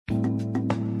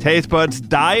Taste Buds,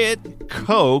 Diet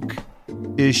Coke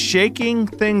is shaking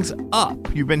things up.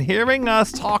 You've been hearing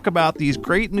us talk about these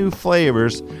great new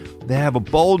flavors. They have a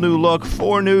bold new look,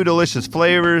 4 new delicious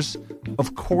flavors.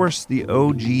 Of course, the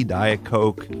OG Diet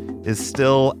Coke is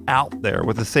still out there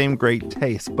with the same great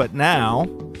taste. But now,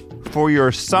 for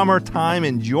your summertime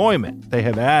enjoyment, they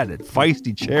have added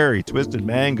feisty cherry, twisted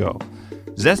mango,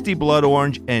 zesty blood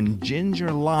orange, and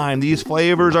ginger lime. These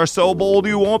flavors are so bold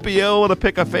you won't be able to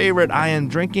pick a favorite. I am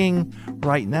drinking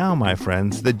right now, my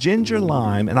friends, the ginger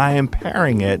lime, and I am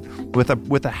pairing it with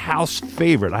a house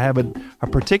favorite. I have a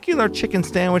particular chicken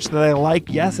sandwich that I like.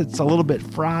 Yes, it's a little bit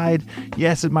fried.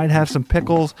 Yes, it might have some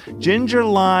pickles. Ginger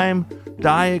lime,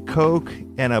 Diet Coke,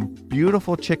 and a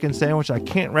beautiful chicken sandwich. I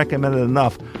can't recommend it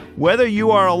enough. Whether you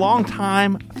are a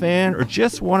longtime fan or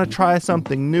just want to try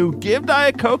something new, give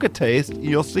Diet Coke a taste.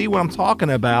 You'll see what I'm talking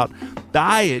about.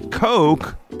 Diet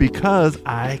Coke, because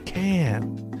I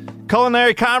can.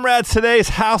 Culinary Comrades, today's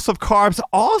House of Carbs,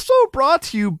 also brought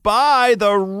to you by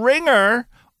The Ringer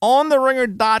on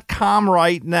theringer.com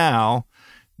right now.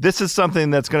 This is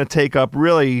something that's going to take up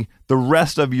really the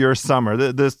rest of your summer.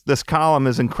 This column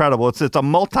is incredible. It's a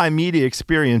multimedia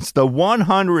experience. The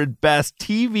 100 best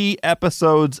TV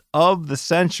episodes of the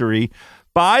century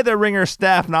by the Ringer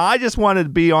staff. Now, I just wanted to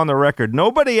be on the record.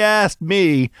 Nobody asked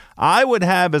me. I would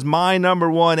have as my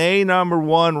number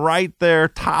one right there,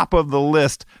 top of the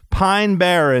list, Pine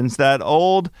Barrens, that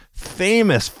old,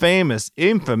 famous,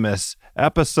 infamous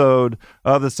episode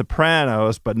of The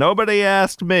Sopranos, but nobody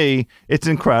asked me. It's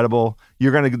incredible.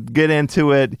 You're going to get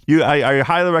into it. I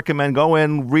highly recommend go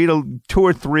in, read 2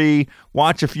 or 3,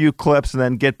 watch a few clips, and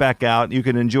then get back out. You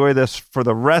can enjoy this for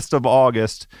the rest of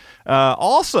August.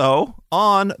 Also,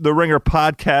 on the Ringer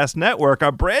Podcast Network,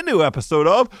 a brand new episode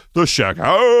of The Shack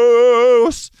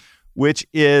House, which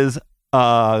is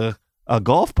a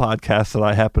golf podcast that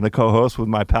I happen to co-host with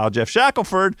my pal Jeff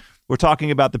Shackelford. We're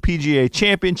talking about the PGA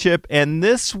Championship and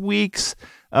this week's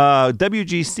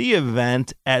WGC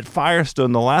event at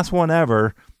Firestone, the last one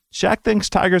ever. Shaq thinks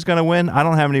Tiger's going to win. I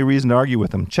don't have any reason to argue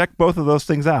with him. Check both of those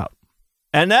things out.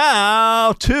 And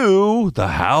now to the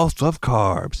House of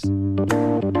Carbs.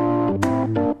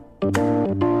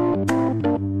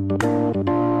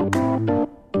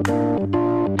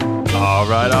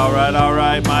 All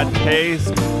right, my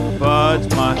taste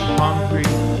buds, my hungry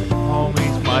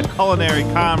homies, my culinary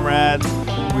comrades.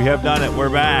 We have done it. We're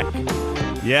back.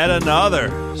 Yet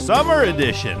another summer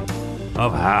edition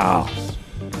of House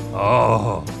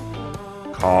of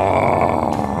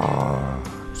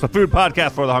Carbs. It's a food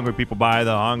podcast for the hungry people by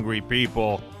the hungry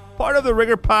people. Part of the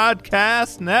Ringer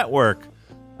Podcast Network.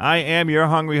 I am your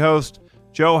hungry host,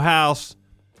 Joe House.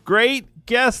 Great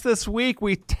guest this week.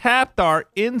 We tapped our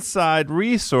inside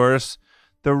resource.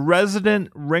 The resident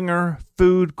Ringer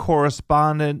food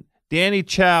correspondent, Danny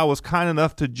Chau, was kind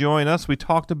enough to join us. We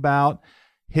talked about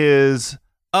his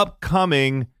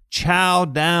upcoming Chow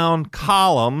Down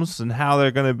columns and how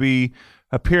they're going to be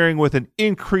appearing with an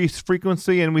increased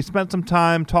frequency. And we spent some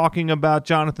time talking about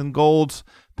Jonathan Gold's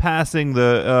passing,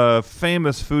 the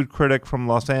famous food critic from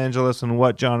Los Angeles, and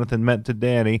what Jonathan meant to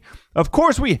Danny. Of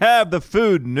course, we have the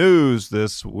food news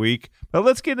this week, but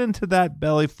let's get into that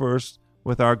belly first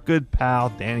with our good pal,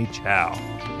 Danny Chau.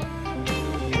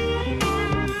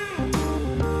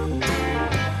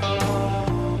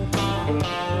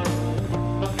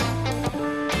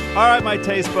 All right, my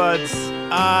taste buds,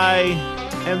 I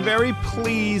am very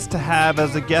pleased to have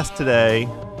as a guest today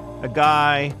a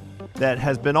guy that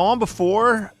has been on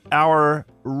before, our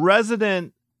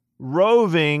resident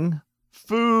roving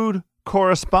food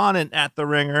correspondent at The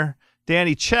Ringer,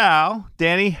 Danny Chau.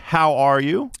 Danny, how are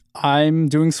you? I'm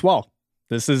doing swell.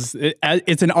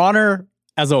 It's an honor,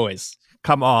 as always.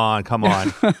 Come on.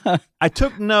 I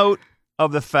took note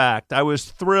of the fact, I was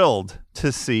thrilled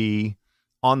to see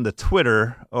on the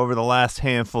Twitter over the last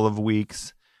handful of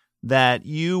weeks that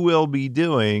you will be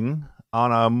doing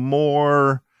on a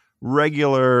more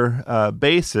regular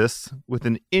basis with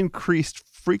an increased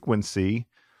frequency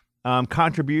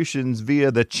contributions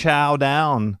via the Chow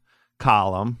Down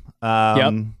column.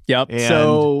 Yep.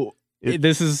 So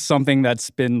this is something that's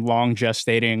been long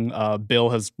gestating. Bill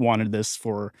has wanted this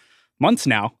for months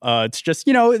now. It's just,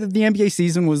 the NBA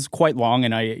season was quite long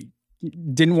and I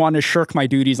didn't want to shirk my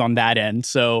duties on that end.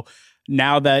 So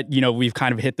now that, we've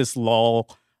kind of hit this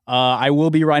lull, I will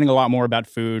be writing a lot more about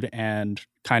food and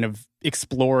kind of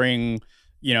exploring,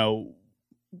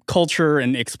 culture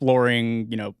and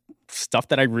exploring, stuff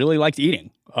that I really liked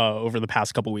eating over the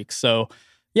past couple weeks. So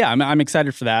yeah, I'm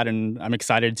excited for that, and I'm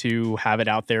excited to have it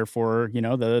out there for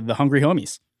the hungry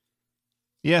homies.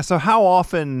 Yeah. So how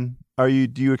often do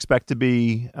you expect to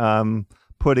be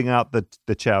putting out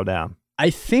the chow down?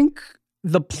 I think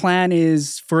the plan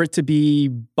is for it to be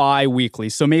bi-weekly.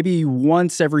 So maybe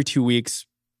once every 2 weeks,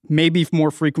 maybe more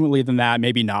frequently than that,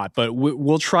 maybe not. But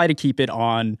we'll try to keep it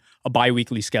on a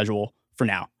bi-weekly schedule for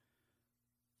now.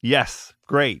 Yes,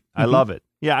 great. I love it.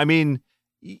 Yeah, I mean,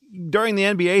 during the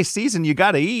NBA season, you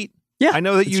got to eat. Yeah, I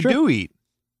know that you do eat.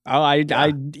 Oh, I eat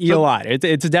a lot.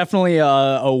 It's definitely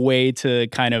a way to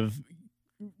kind of,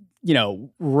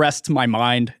 rest my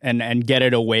mind and get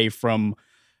it away from,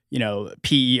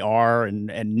 PER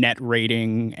and net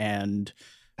rating and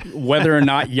whether or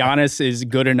not Giannis is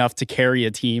good enough to carry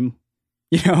a team.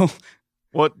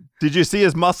 What did you see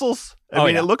his muscles? I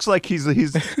mean, it looks like he's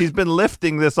been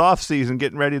lifting this offseason,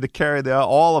 getting ready to carry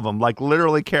all of them, like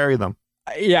literally carry them.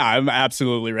 Yeah, I'm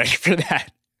absolutely ready for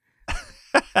that.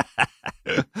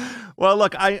 Well,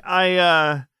 look,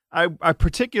 I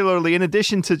particularly, in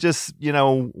addition to just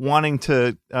wanting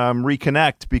to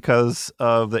reconnect because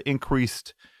of the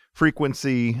increased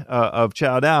frequency of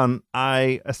Chow Down,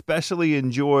 I especially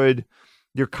enjoyed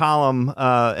your column,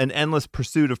 An Endless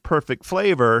Pursuit of Perfect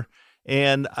Flavor.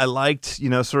 And I liked,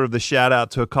 sort of the shout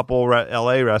out to a couple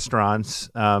LA restaurants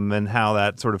and how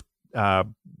that sort of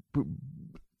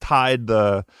tied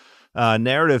the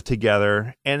narrative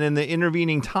together. And in the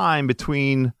intervening time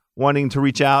between wanting to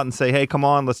reach out and say, hey, come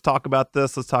on, let's talk about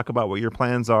this. Let's talk about what your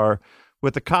plans are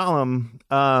with the column.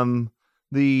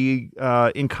 The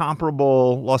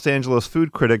incomparable Los Angeles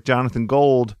food critic, Jonathan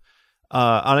Gold,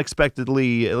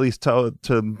 unexpectedly, at least to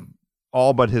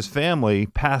all but his family,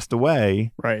 passed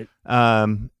away. Right.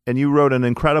 And you wrote an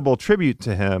incredible tribute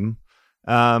to him.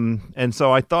 And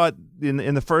so I thought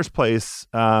in the first place,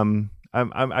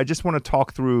 I just want to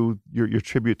talk through your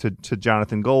tribute to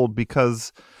Jonathan Gold,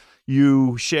 because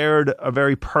you shared a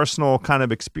very personal kind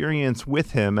of experience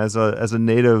with him as a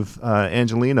native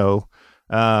Angelino.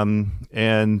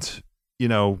 And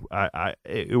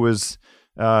it was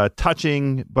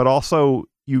touching, but also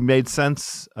you made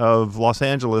sense of Los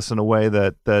Angeles in a way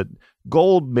that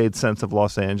Gold made sense of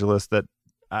Los Angeles, that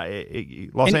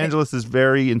Los Angeles is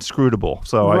very inscrutable.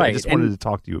 So I just wanted to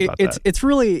talk to you about that. It's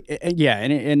really,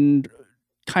 and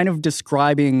kind of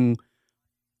describing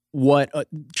what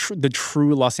the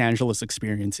true Los Angeles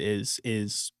experience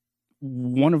is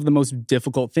one of the most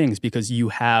difficult things, because you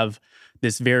have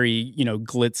this very,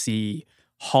 glitzy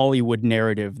Hollywood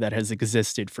narrative that has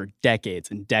existed for decades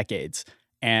and decades.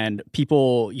 And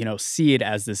people, see it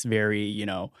as this very,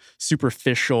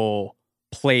 superficial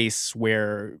place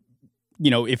where,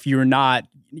 if you're not,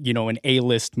 an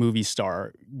A-list movie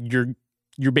star,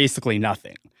 you're basically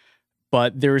nothing.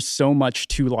 But there's so much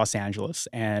to Los Angeles.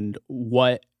 And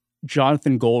what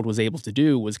Jonathan Gold was able to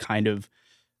do was kind of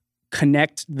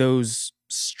connect those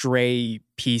stray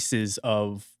pieces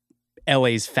of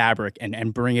LA's fabric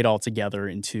and bring it all together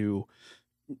into,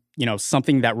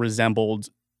 something that resembled,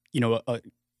 a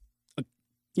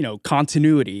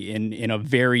continuity in a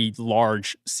very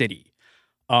large city.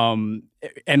 And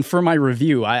for my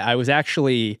review, I'm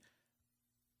actually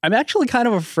kind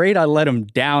of afraid I let him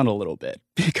down a little bit,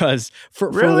 because for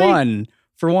one,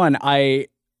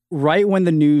 right when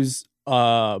the news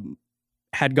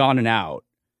had gone out,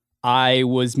 I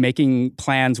was making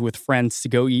plans with friends to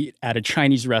go eat at a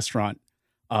Chinese restaurant,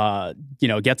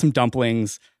 get some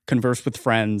dumplings, converse with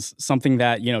friends, something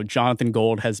that, Jonathan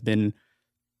Gold has been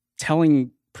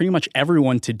telling pretty much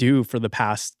everyone to do for the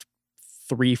past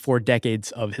 3-4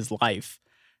 decades of his life.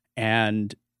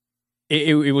 And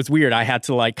it was weird. I had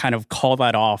to kind of call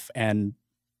that off and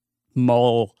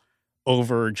mull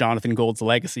over Jonathan Gold's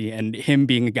legacy, and him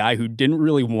being a guy who didn't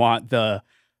really want the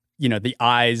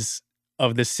eyes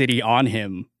of the city on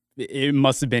him. It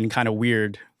must have been kind of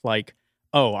weird. Like,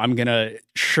 oh, I'm going to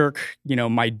shirk,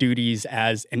 my duties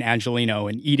as an Angelino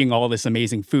and eating all this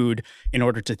amazing food in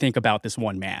order to think about this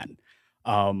one man.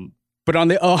 But on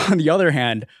the other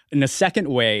hand, in a second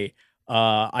way,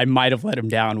 I might have let him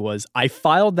down was I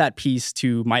filed that piece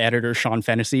to my editor, Sean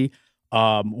Fennessy,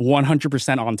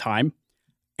 100% on time.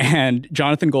 And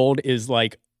Jonathan Gold is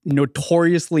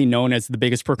notoriously known as the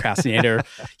biggest procrastinator.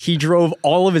 He drove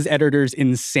all of his editors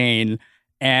insane.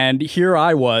 And here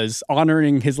I was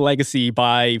honoring his legacy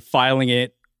by filing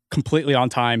it completely on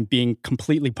time, being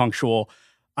completely punctual.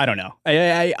 I don't know.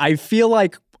 I feel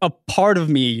like a part of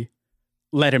me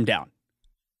let him down.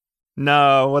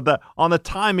 No, on the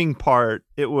timing part,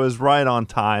 it was right on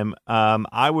time.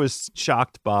 I was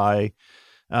shocked by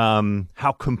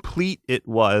how complete it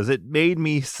was. It made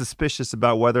me suspicious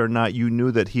about whether or not you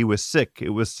knew that he was sick. It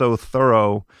was so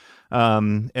thorough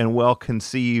and well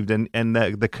conceived, and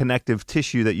the connective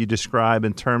tissue that you describe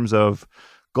in terms of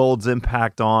Gold's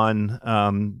impact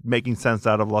on making sense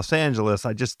out of Los Angeles.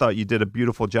 I just thought you did a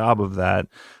beautiful job of that.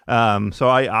 So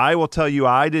I will tell you,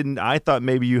 I thought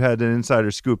maybe you had an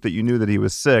insider scoop that you knew that he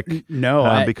was sick.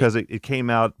 No, because it came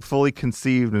out fully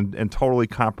conceived and totally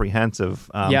comprehensive.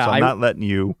 So I'm not letting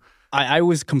you. I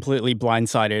was completely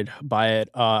blindsided by it.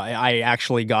 I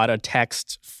actually got a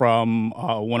text from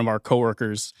one of our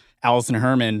coworkers, Allison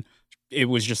Herman. It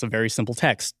was just a very simple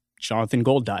text. Jonathan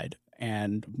Gold died.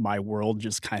 And my world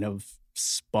just kind of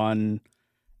spun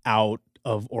out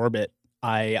of orbit.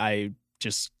 I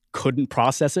just couldn't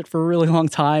process it for a really long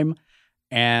time.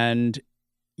 And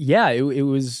yeah, it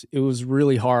was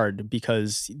really hard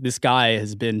because this guy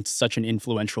has been such an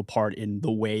influential part in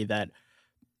the way that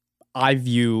I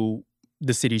view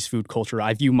the city's food culture.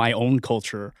 I view my own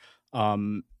culture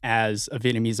as a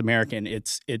Vietnamese American.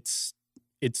 It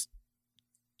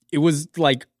was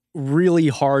like really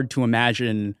hard to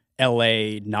imagine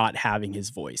LA not having his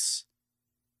voice.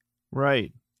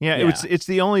 Right. Yeah. It's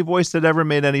the only voice that ever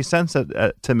made any sense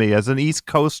to me as an East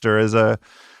Coaster, as a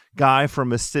guy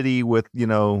from a city with,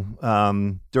 during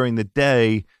the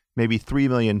day, maybe 3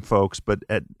 million folks, but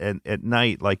at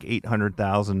night, like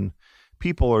 800,000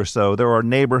 people or so. There are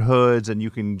neighborhoods and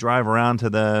you can drive around to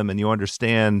them and you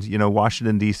understand,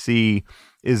 Washington, D.C.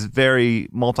 is very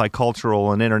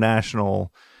multicultural and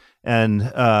international and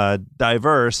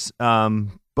diverse.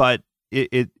 But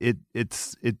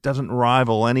it doesn't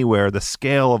rival anywhere the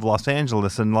scale of Los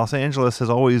Angeles, and Los Angeles has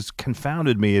always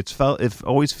confounded me. It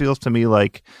always feels to me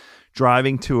like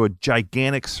driving to a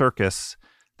gigantic circus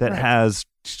that has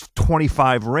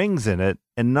 25 rings in it,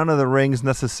 and none of the rings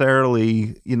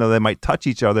necessarily, they might touch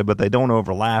each other, but they don't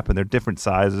overlap, and they're different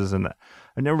sizes. And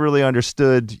I never really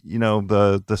understood,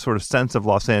 the sort of sense of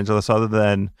Los Angeles other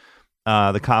than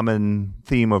the common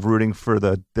theme of rooting for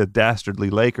the dastardly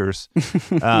Lakers.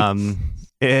 John,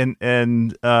 I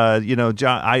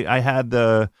had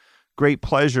the great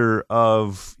pleasure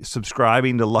of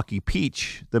subscribing to Lucky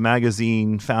Peach, the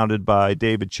magazine founded by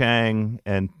David Chang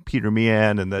and Peter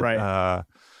Meehan, and that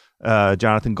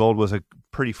Jonathan Gold was a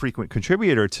pretty frequent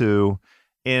contributor to.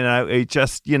 And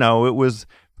it was,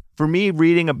 for me,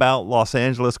 reading about Los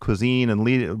Angeles cuisine and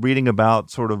reading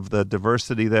about sort of the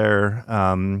diversity there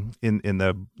in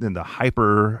the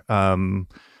hyper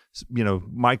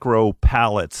micro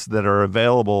palates that are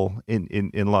available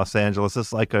in Los Angeles,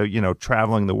 it's like a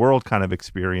traveling the world kind of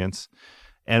experience.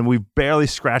 And we've barely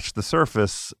scratched the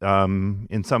surface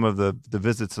in some of the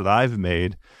visits that I've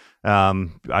made.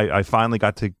 I finally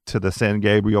got to the San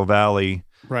Gabriel Valley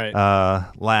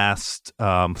last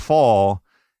fall.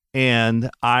 And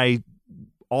I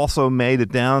also made it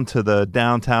down to the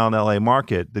downtown LA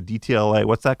market, the DTLA.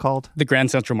 What's that called? The Grand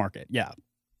Central Market. Yeah.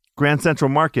 Grand Central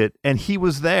Market. And he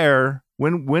was there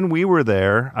when we were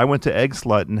there. I went to Egg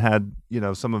Slut and had,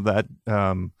 some of that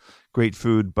great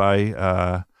food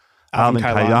by Alvin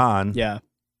Cailan. Yeah.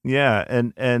 Yeah.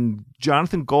 And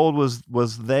Jonathan Gold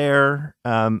was there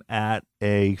at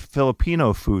a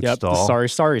Filipino food stall. The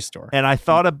Sorry store. And I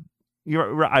thought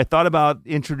I thought about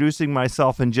introducing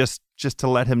myself and just to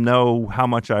let him know how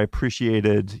much I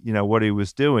appreciated, what he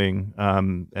was doing.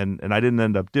 And I didn't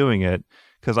end up doing it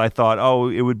because I thought,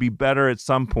 it would be better at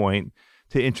some point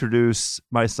to introduce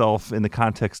myself in the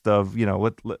context of,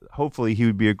 hopefully he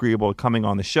would be agreeable to coming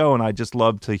on the show. And I just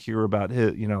love to hear about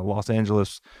his, Los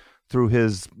Angeles through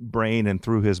his brain and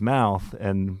through his mouth.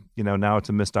 And, now it's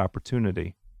a missed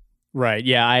opportunity. Right.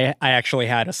 Yeah. I actually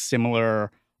had a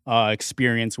similar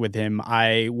experience with him.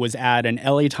 I was at an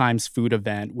LA Times food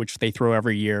event, which they throw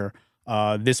every year.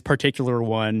 This particular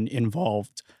one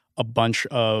involved a bunch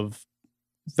of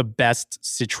the best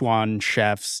Sichuan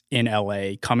chefs in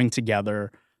LA coming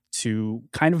together to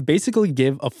kind of basically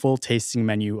give a full tasting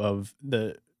menu of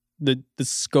the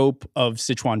scope of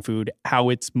Sichuan food, how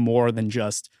it's more than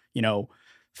just,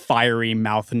 fiery,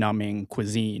 mouth-numbing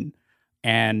cuisine.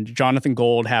 And Jonathan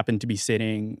Gold happened to be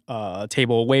sitting a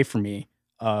table away from me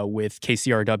with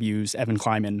KCRW's Evan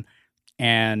Kleiman.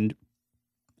 And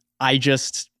I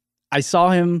saw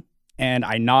him and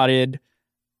I nodded.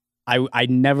 I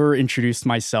never introduced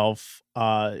myself.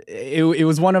 It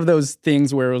was one of those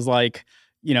things where it was like,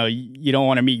 you don't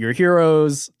want to meet your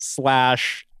heroes /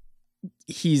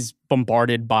 he's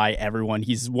bombarded by everyone.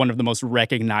 He's one of the most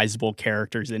recognizable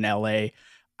characters in LA.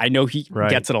 I know he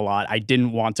gets it a lot. I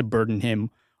didn't want to burden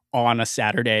him on a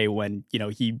Saturday when,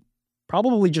 he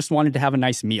probably just wanted to have a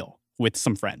nice meal with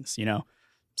some friends,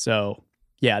 So,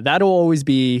 yeah, that'll always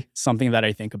be something that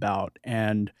I think about.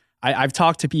 And I've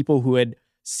talked to people who had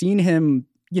seen him,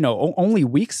 only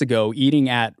weeks ago eating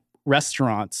at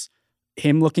restaurants,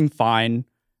 him looking fine.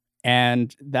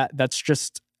 And that's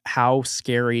just how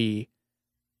scary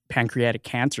pancreatic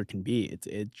cancer can be.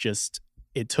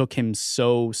 It took him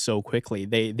so quickly.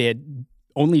 They had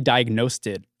only diagnosed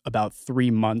it about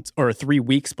 3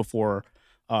 weeks before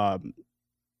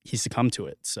he succumbed to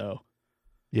it. So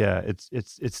yeah,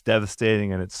 it's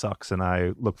devastating and it sucks, and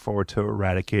I look forward to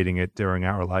eradicating it during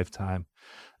our lifetime.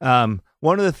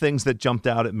 One of the things that jumped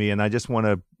out at me, and I just want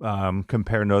to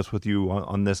compare notes with you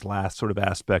on this last sort of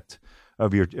aspect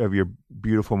of your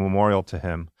beautiful memorial to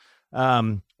him,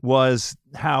 was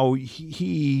how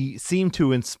he seemed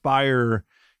to inspire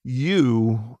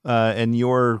you and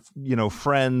your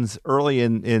friends early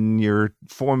in your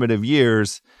formative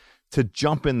years to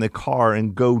jump in the car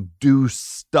and go do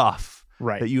stuff.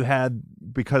 Right. That you had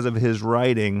because of his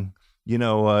writing,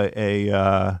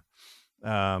 an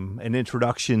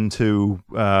introduction to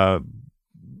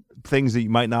things that you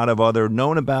might not have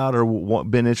known about or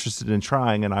been interested in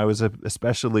trying. And I was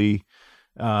especially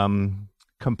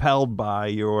compelled by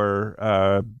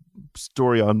your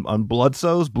story on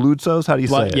Bludso's. How do you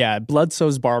say it? Yeah,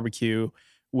 Bludso's Barbecue,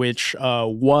 which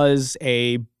was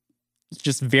a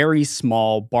just very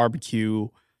small barbecue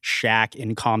shack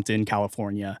in Compton,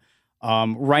 California.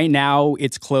 Right now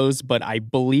it's closed, but I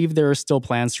believe there are still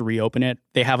plans to reopen it.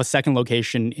 They have a second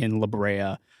location in La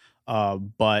Brea.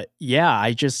 But yeah,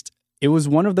 it was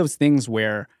one of those things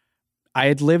where I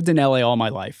had lived in LA all my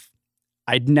life.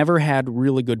 I'd never had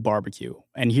really good barbecue.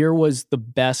 And here was the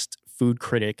best food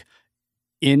critic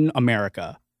in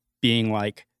America being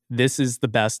like, this is the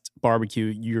best barbecue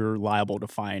you're liable to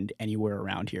find anywhere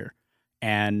around here.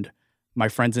 And my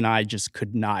friends and I just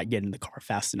could not get in the car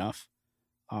fast enough.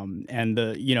 And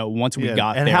once we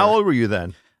got there. And how old were you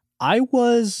then? I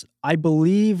was, I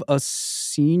believe, a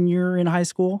senior in high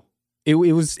school. It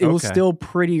was still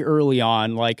pretty early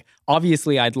on. Like,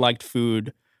 obviously I'd liked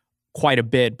food quite a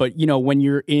bit, but when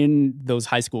you're in those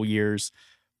high school years,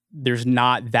 there's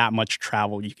not that much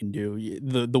travel you can do.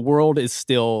 The world is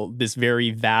still this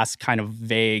very vast, kind of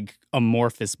vague,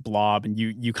 amorphous blob, and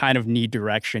you kind of need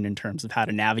direction in terms of how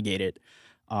to navigate it.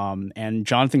 And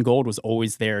Jonathan Gold was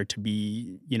always there to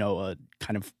be, a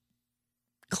kind of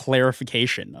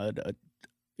clarification, a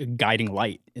guiding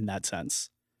light in that sense.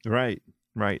 Right.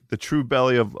 The true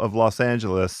belly of Los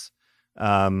Angeles,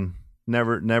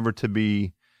 never to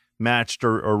be matched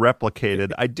or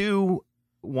replicated. I do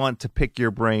want to pick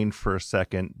your brain for a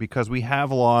second because we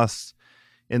have lost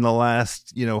in the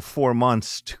last 4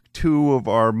 months two of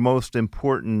our most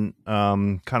important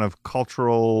kind of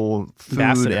cultural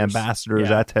food ambassadors,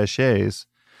 attachés,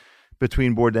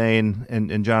 between Bourdain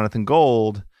and Jonathan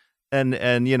Gold, and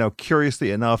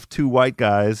curiously enough, two white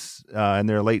guys in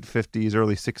their late 50s,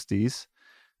 early 60s.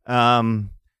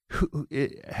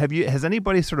 Has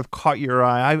anybody sort of caught your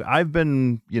eye? I've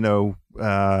been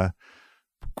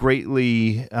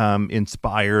greatly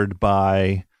inspired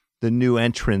by the new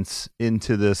entrance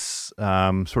into this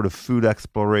sort of food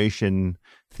exploration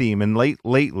theme, and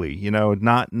lately,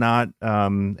 not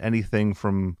anything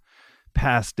from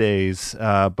past days,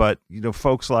 but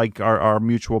folks like our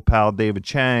mutual pal David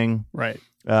Chang, right?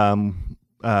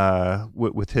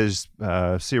 With his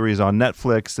series on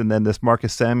Netflix, and then this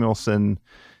Marcus Samuelsson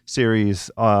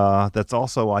series that's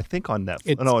also, I think, on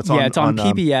Netflix. It's on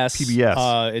PBS.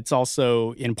 PBS. It's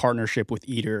also in partnership with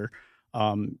Eater.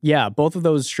 Both of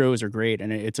those shows are great,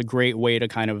 and it's a great way to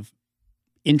kind of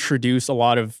introduce a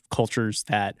lot of cultures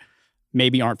that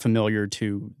maybe aren't familiar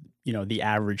to the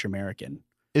average American.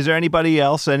 Is there anything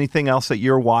else that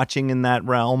you're watching in that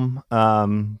realm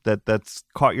that's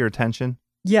caught your attention?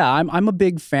 Yeah, I'm a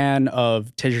big fan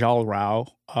of Tejal Rao,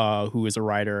 who is a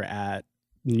writer at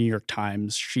the New York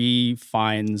Times. She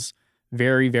finds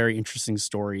very, very interesting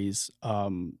stories,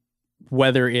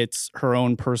 whether it's her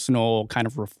own personal kind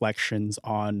of reflections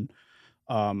on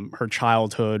her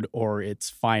childhood, or it's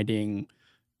finding,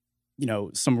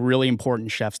 some really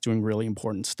important chefs doing really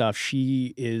important stuff.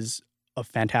 She is a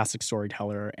fantastic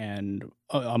storyteller and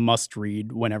a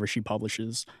must-read whenever she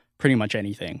publishes pretty much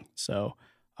anything. So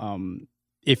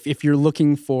if you're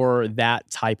looking for that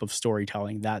type of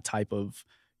storytelling, that type of,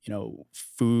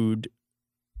 food,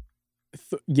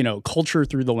 culture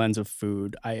through the lens of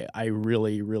food, I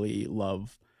really, really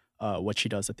love what she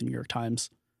does at the New York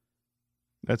Times.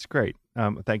 That's great.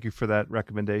 Thank you for that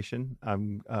recommendation.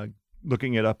 I'm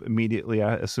looking it up immediately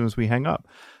as soon as we hang up.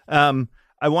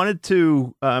 I wanted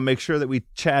to make sure that we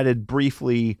chatted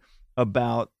briefly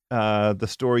about the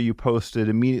story you posted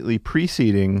immediately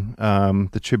preceding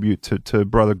the tribute to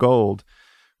Brother Gold,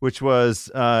 which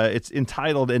was it's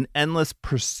entitled "An Endless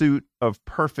Pursuit of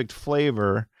Perfect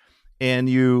Flavor." And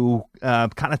you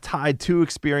kind of tied two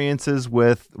experiences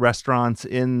with restaurants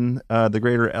in the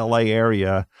greater LA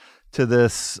area to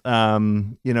this,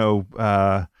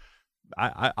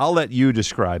 I'll let you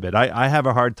describe it. I have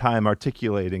a hard time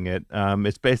articulating it.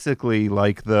 It's basically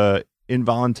like the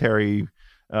involuntary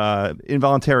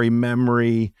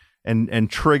memory and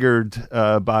triggered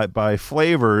by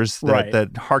flavors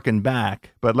that harken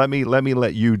back. But let me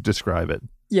let you describe it.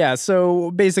 Yeah.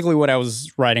 So basically, what I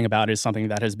was writing about is something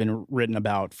that has been written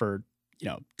about for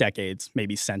decades,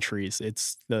 maybe centuries.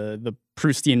 It's the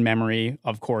Proustian memory.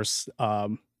 Of course,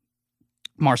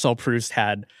 Marcel Proust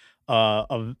had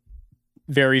a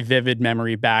very vivid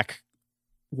memory back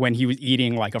when he was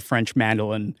eating like a French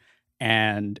mandolin,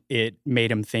 and it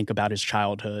made him think about his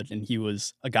childhood. And he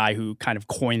was a guy who kind of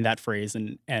coined that phrase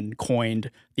and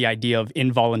coined the idea of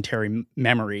involuntary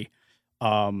memory,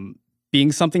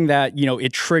 being something that,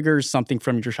 it triggers something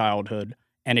from your childhood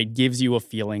and it gives you a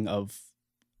feeling of,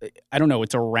 I don't know,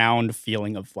 it's a round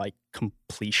feeling of like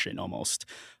completion almost.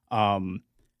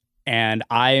 And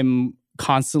I'm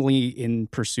constantly in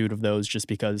pursuit of those just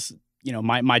because,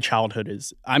 my childhood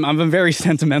is, I'm a very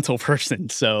sentimental person.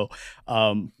 So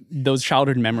those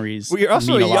childhood memories. Well, you're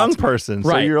also a young person,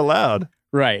 so you're allowed.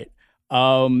 Right.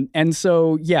 And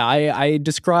so, yeah, I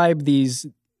describe these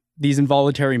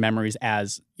involuntary memories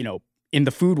as, in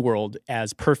the food world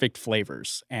as perfect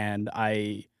flavors. And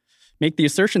I make the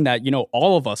assertion that,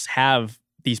 all of us have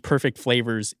these perfect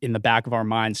flavors in the back of our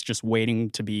minds just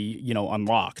waiting to be,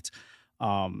 unlocked.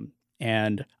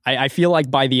 And I feel like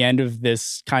by the end of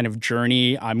this kind of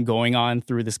journey I'm going on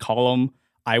through this column,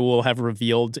 I will have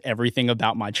revealed everything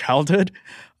about my childhood.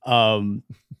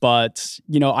 But,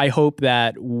 I hope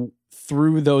that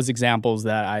through those examples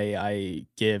that I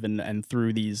give and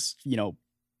through these,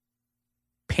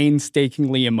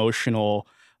 painstakingly emotional,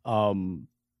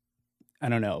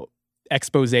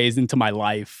 exposés into my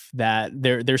life, that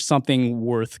there's something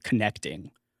worth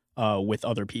connecting with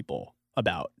other people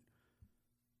about.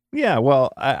 Yeah,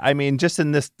 well, I mean, just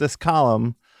in this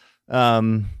column,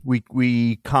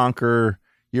 we conquer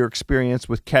your experience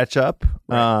with ketchup.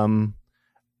 Right.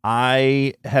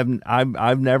 I've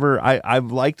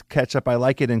liked ketchup. I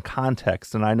like it in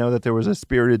context, and I know that there was a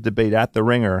spirited debate at the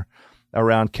Ringer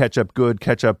around ketchup good,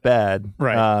 ketchup bad.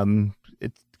 Right.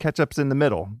 Ketchup's in the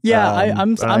middle. Yeah,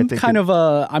 I'm kind of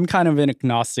an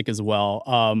agnostic as well.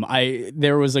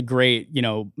 There was a great,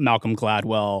 Malcolm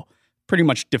Gladwell pretty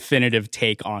much definitive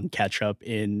take on ketchup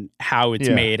in how it's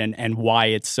made and why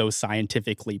it's so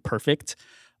scientifically perfect.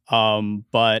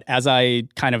 But as I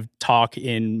kind of talk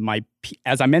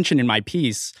as I mentioned in my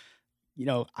piece,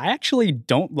 I actually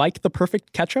don't like the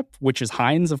perfect ketchup, which is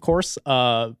Heinz, of course.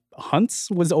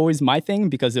 Hunt's was always my thing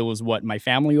because it was what my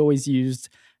family always used.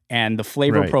 And the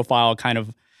flavor profile kind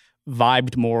of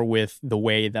vibed more with the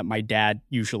way that my dad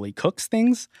usually cooks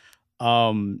things.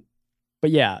 But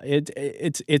yeah,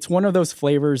 it's one of those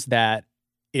flavors that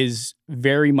is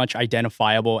very much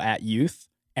identifiable at youth.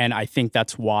 And I think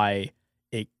that's why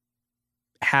it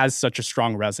has such a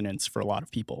strong resonance for a lot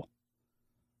of people.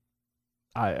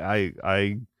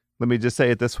 I let me just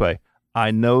say it this way. I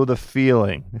know the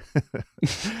feeling.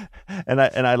 and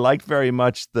I liked very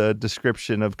much the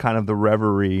description of kind of the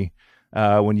reverie.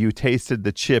 When you tasted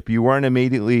the chip, you weren't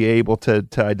immediately able to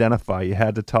identify. You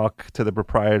had to talk to the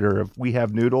proprietor of We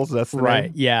Have Noodles. That's the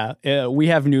name? Yeah. We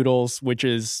Have Noodles, which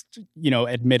is,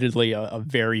 admittedly a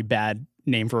very bad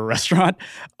name for a restaurant.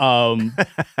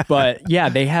 But yeah,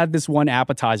 they had this one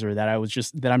appetizer that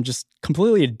I'm just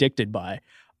completely addicted by.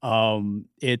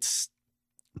 It's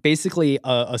basically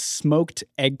a smoked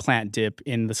eggplant dip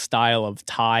in the style of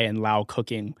Thai and Lao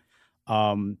cooking.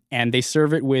 And they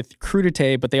serve it with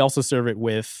crudité, but they also serve it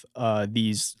with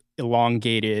these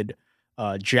elongated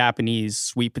Japanese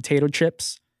sweet potato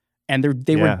chips. And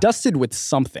they were dusted with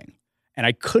something. And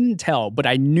I couldn't tell, but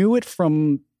I knew it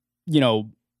from,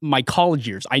 my college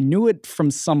years. I knew it from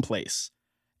someplace.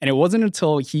 And it wasn't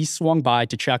until he swung by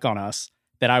to check on us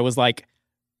that I was like,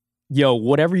 yo,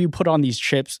 whatever you put on these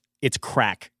chips, it's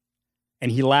crack.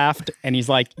 And he laughed and he's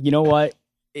like, you know what?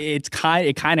 It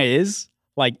kind of is.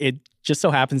 Like, it just so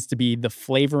happens to be the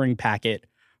flavoring packet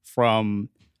from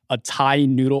a Thai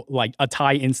noodle, like a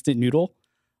Thai instant noodle.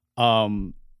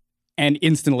 And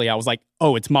instantly I was like,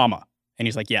 oh, it's Mama. And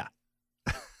he's like, yeah.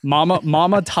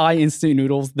 Mama Thai instant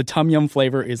noodles, the Tom Yum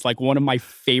flavor is like one of my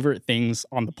favorite things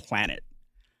on the planet.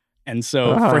 And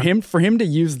so for him to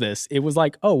use this, it was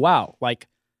like, oh, wow. Like,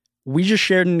 we just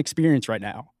shared an experience right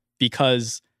now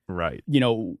because,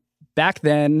 back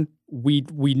then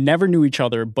we never knew each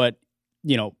other, but,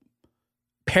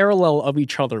 parallel of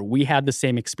each other, we had the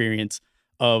same experience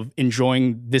of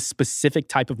enjoying this specific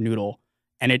type of noodle,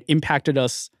 and it impacted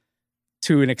us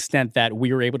to an extent that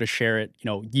we were able to share it,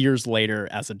 years later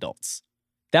as adults.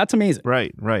 That's amazing.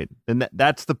 Right. And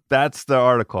that's the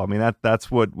article. I mean, that's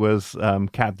what was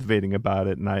captivating about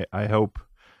it. And I hope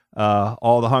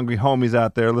all the hungry homies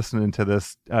out there listening to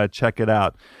this check it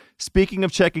out. Speaking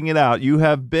of checking it out, you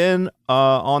have been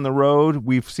on the road.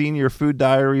 We've seen your food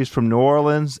diaries from New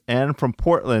Orleans and from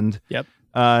Portland. Yep.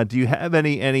 Do you have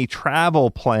any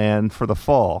travel planned for the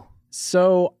fall?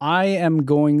 So I am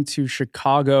going to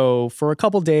Chicago for a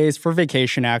couple days for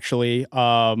vacation, actually,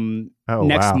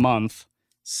 next month.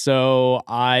 So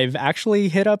I've actually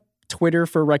hit up Twitter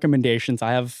for recommendations.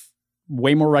 I have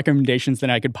way more recommendations than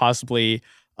I could possibly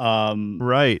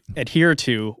adhere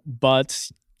to.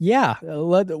 But yeah,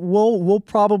 we'll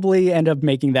probably end up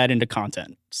making that into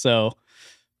content. So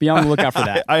be on the lookout for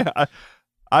that.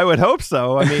 I would hope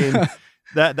so. I mean,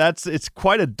 it's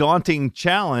quite a daunting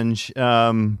challenge.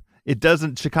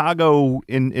 Chicago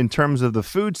in terms of the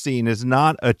food scene is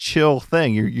not a chill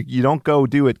thing. You don't go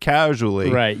do it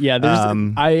casually. Right. Yeah.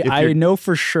 I know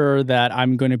for sure that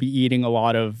I'm going to be eating a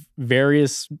lot of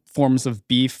various forms of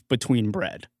beef between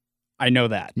bread. I know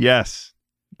that. Yes.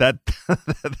 That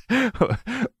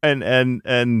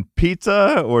and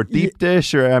pizza or deep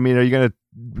dish, or I mean, are you going to?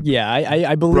 Yeah,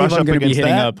 I believe I'm going to be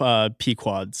hitting up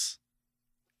Pequod's.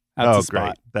 That's the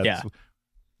spot. Great.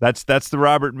 That's the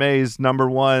Robert Mays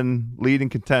 #1 leading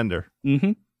contender.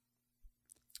 Mm-hmm.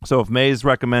 So if Mays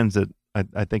recommends it,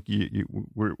 I think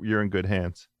you're in good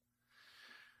hands.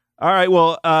 All right.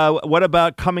 Well, what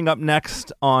about coming up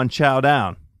next on Chow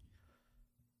Down?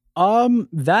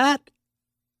 That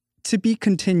to be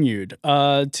continued.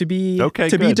 To be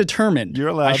determined. You're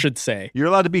allowed. I should say you're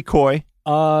allowed to be coy.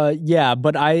 Yeah,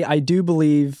 but I do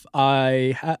believe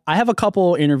I have a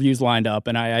couple interviews lined up,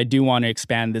 and I do want to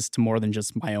expand this to more than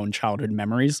just my own childhood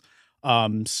memories.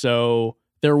 So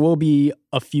there will be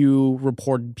a few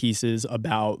reported pieces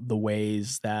about the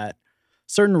ways that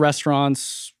certain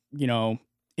restaurants,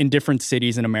 in different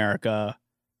cities in America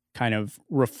kind of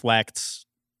reflect,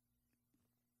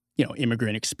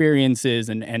 immigrant experiences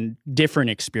and different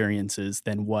experiences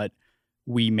than what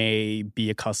we may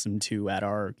be accustomed to at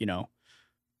our,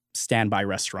 standby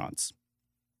restaurants.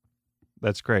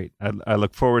 That's great. I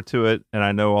look forward to it, and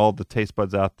I know all the taste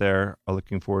buds out there are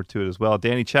looking forward to it as well.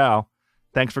 Danny Chow,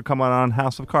 thanks for coming on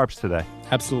House of Carbs today.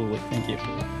 Absolutely. Thank you.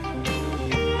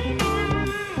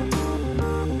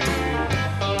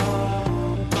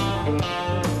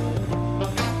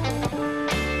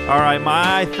 All right,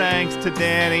 my thanks to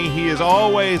Danny. He is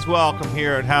always welcome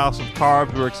here at House of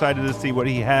Carbs. We're excited to see what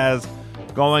he has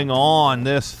going on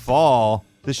this fall,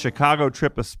 this Chicago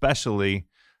trip especially.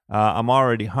 I'm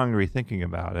already hungry thinking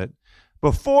about it.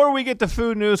 Before we get to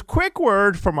food news, quick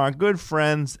word from our good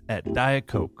friends at Diet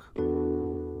Coke.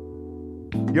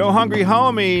 Yo, hungry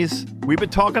homies, we've been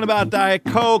talking about Diet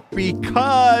Coke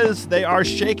because they are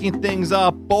shaking things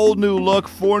up. Bold new look,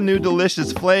 4 new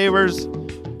delicious flavors.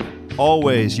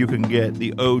 Always you can get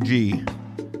the OG,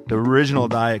 the original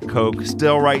Diet Coke,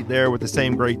 still right there with the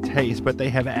same great taste, but they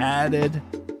have added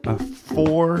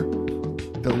 4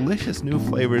 delicious new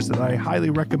flavors that I highly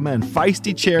recommend.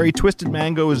 Feisty cherry, twisted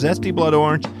mango, zesty blood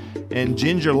orange, and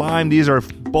ginger lime. These are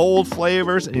bold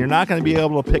flavors, and you're not going to be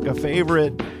able to pick a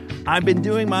favorite. I've been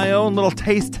doing my own little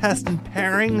taste test and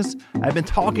pairings. I've been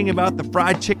talking about the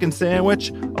fried chicken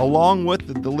sandwich along with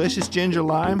the delicious ginger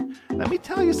lime. Let me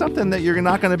tell you something that you're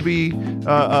not going to be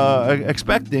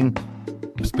expecting.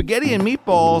 Spaghetti and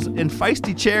meatballs and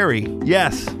feisty cherry.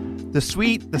 Yes, the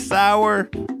sweet, the sour,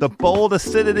 the bold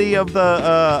acidity of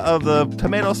the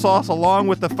tomato sauce along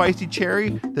with the feisty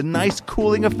cherry, the nice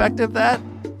cooling effect of that.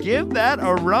 Give that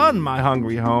a run, my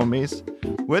hungry homies.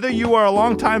 Whether you are a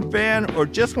longtime fan or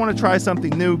just want to try something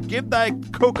new, give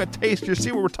Diet Coke a taste. You'll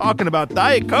see what we're talking about.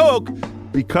 Diet Coke,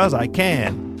 because I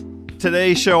can.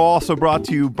 Today's show also brought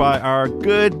to you by our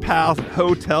good pals at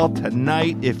Hotel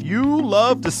Tonight. If you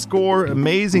love to score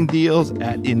amazing deals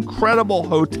at incredible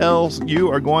hotels, you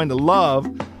are going to love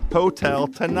Hotel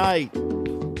Tonight.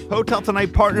 Hotel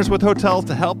Tonight partners with hotels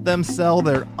to help them sell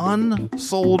their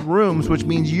unsold rooms, which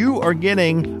means you are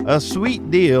getting a sweet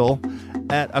deal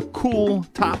at a cool,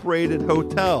 top-rated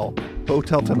hotel.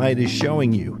 Hotel Tonight is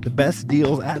showing you the best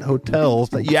deals at hotels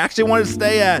that you actually want to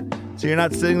stay at, so you're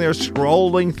not sitting there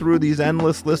scrolling through these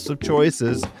endless lists of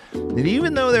choices. And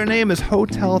even though their name is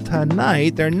Hotel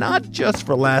Tonight, they're not just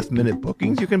for last-minute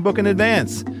bookings. You can book in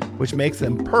advance, which makes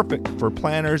them perfect for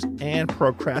planners and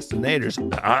procrastinators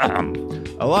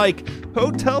alike.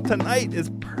 Hotel Tonight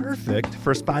is perfect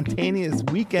for spontaneous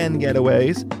weekend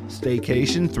getaways,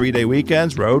 staycation, 3-day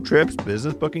weekends, road trips,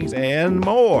 business bookings, and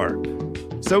more.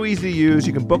 so easy to use.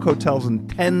 You can book hotels in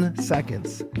 10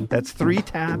 seconds. That's 3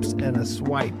 taps and a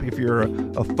swipe. If you're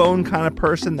a phone kind of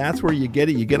person, that's where you get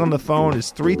it. You get on the phone,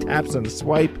 it's 3 taps and a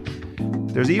swipe.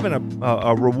 There's even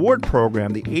a reward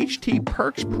program, the HT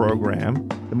Perks program.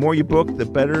 The more you book, the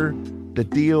better the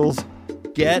deals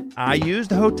get. I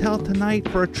used a Hotel Tonight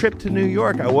for a trip to New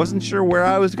York. I wasn't sure where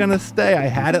I was going to stay. I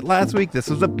had it last week. This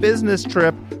was a business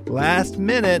trip. Last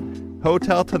minute,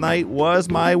 Hotel Tonight was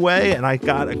my way, and I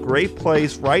got a great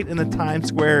place right in the Times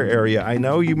Square area. I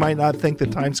know you might not think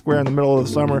that Times Square in the middle of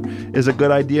the summer is a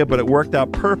good idea, but it worked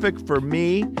out perfect for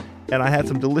me, and I had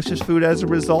some delicious food as a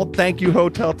result. Thank you,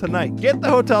 Hotel Tonight. Get the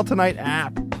Hotel Tonight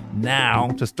app now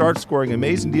to start scoring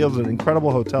amazing deals at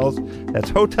incredible hotels. That's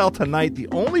Hotel Tonight, the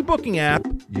only booking app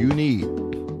you need.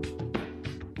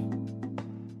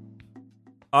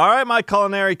 All right, my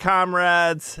culinary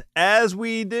comrades, as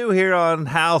we do here on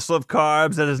House of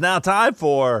Carbs, it is now time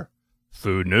for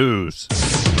Food News.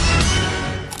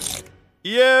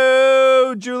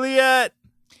 Yo, Juliet.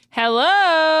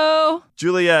 Hello.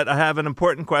 Juliet, I have an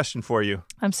important question for you.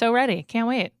 I'm so ready. Can't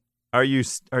wait. Are you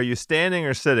standing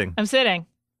or sitting? I'm sitting.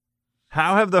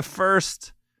 How have the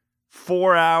first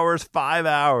 4 hours, 5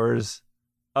 hours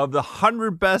of the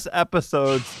 100 best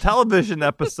episodes, television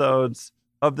episodes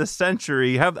of the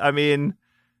century,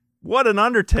 what an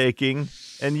undertaking.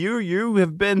 And you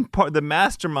have been the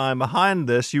mastermind behind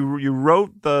this. You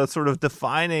wrote the sort of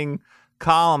defining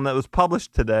column that was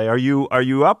published today. Are you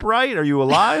upright? Are you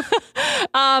alive?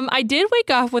 I did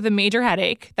wake up with a major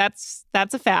headache. That's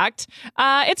a fact.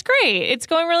 It's great. It's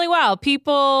going really well.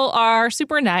 People are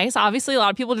super nice. Obviously, a lot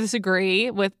of people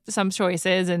disagree with some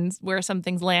choices and where some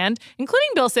things land, including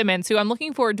Bill Simmons, who I'm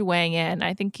looking forward to weighing in.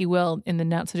 I think he will in the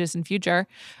not so distant future.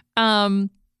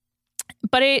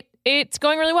 But it's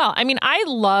going really well. I mean, I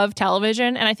love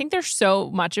television, and I think there's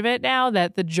so much of it now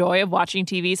that the joy of watching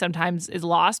TV sometimes is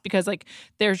lost because, like,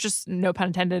 there's just, no pun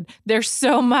intended, there's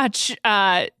so much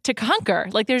to conquer.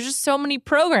 Like, there's just so many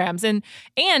programs, and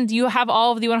you have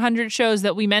all of the 100 shows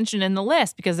that we mentioned in the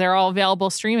list because they're all available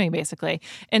streaming, basically.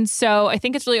 And so I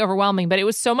think it's really overwhelming, but it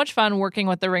was so much fun working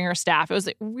with the Ringer staff. It was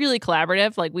really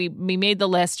collaborative. Like, we made the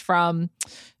list from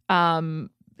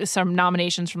some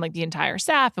nominations from like the entire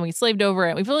staff, and we slaved over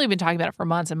it. We've really been talking about it for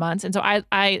months and months. And so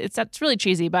that's really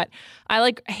cheesy, but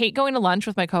I hate going to lunch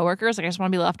with my coworkers. Like, I just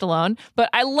want to be left alone. But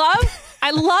I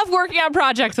love working on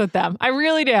projects with them. I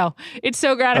really do. It's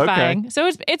so gratifying. Okay. So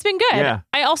it's been good. Yeah.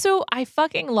 I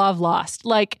fucking love Lost.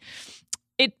 Like,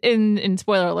 it in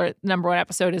spoiler alert, the number 1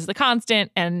 episode is The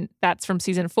Constant, and that's from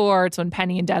season 4. It's when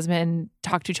Penny and Desmond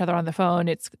talk to each other on the phone.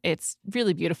 It's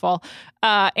really beautiful,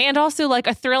 and also like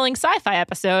a thrilling sci-fi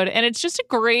episode. And it's just a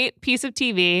great piece of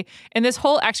TV. And this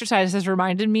whole exercise has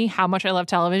reminded me how much I love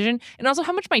television, and also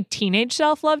how much my teenage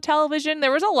self loved television.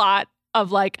 There was a lot of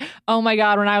like, oh my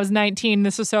God, when I was 19,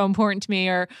 this was so important to me.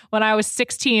 Or when I was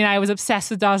 16, I was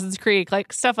obsessed with Dawson's Creek,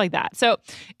 like stuff like that. So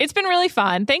it's been really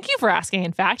fun. Thank you for asking.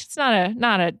 In fact, it's not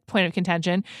a point of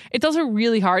contention. It's also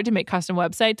really hard to make custom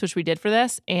websites, which we did for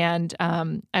this. And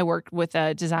I worked with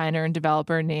a designer and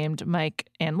developer named Mike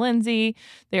and Lindsay.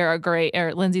 They're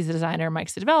Lindsay's the designer,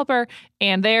 Mike's the developer,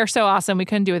 and they are so awesome. We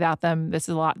couldn't do without them. This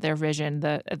is a lot their vision,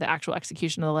 the actual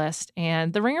execution of the list.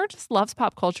 And the Ringer just loves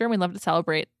pop culture, and we love to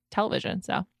celebrate television.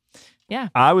 So yeah,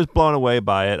 I was blown away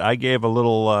by it. I gave a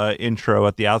little intro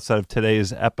at the outset of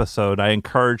today's episode. I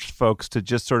encouraged folks to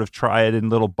just sort of try it in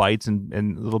little bites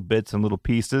and little bits and little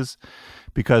pieces,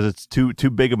 because it's too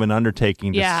big of an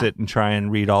undertaking to sit and try and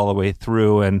read all the way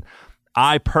through. And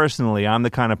I personally, I'm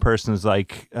the kind of person who's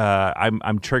like,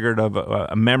 I'm triggered of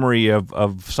a memory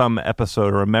of some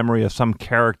episode or a memory of some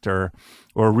character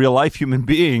or a real life human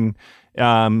being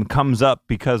comes up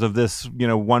because of this,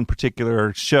 one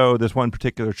particular show, this one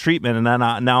particular treatment, and then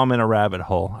now I'm in a rabbit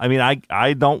hole. I mean,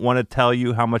 I don't want to tell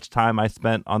you how much time I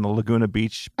spent on the Laguna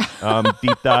Beach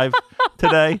deep dive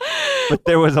today, but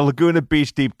there was a Laguna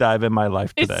Beach deep dive in my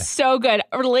life today. It's so good.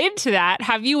 Related to that,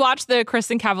 have you watched the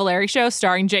Kristen Cavallari show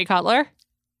starring Jay Cutler?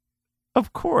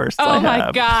 Of course. Oh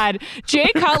my God. Jay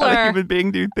Cutler. What kind of human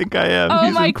being do you think I am?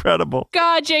 He's incredible.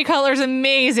 God, Jay Cutler's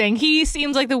amazing. He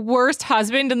seems like the worst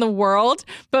husband in the world,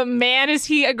 but man, is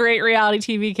he a great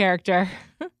reality TV character.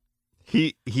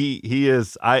 He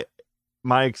is.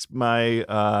 My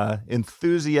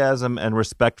enthusiasm and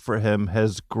respect for him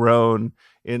has grown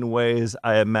in ways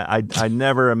I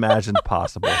never imagined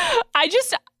possible.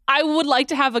 I would like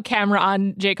to have a camera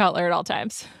on Jay Cutler at all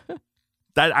times.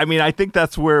 I think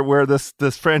that's where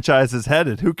this franchise is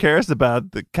headed. Who cares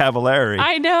about the Cavallari?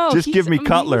 I know. Just give me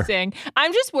Cutler.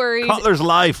 I'm just worried. Cutler's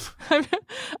life.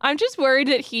 I'm just worried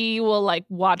that he will like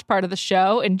watch part of the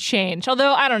show and change.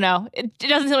 Although I don't know. It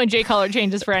doesn't seem like Jay Cutler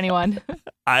changes for anyone.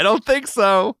 I don't think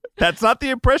so. That's not the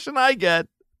impression I get.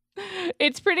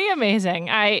 It's pretty amazing.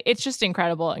 It's just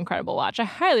incredible watch. I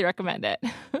highly recommend it.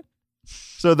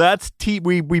 So that's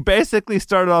we basically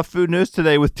started off food news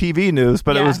today with TV news,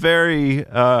 but it was very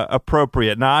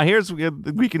appropriate. Now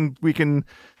we can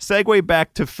segue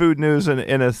back to food news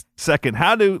in a second.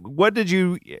 How did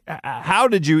you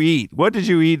eat? What did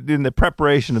you eat in the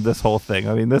preparation of this whole thing?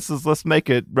 I mean, let's make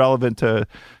it relevant to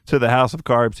the House of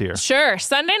Carbs here. Sure.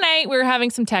 Sunday night we were having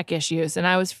some tech issues, and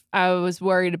I was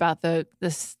worried about the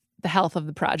health of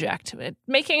the project.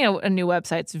 Making a new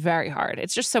website's very hard.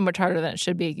 It's just so much harder than it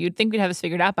should be. You'd think we'd have this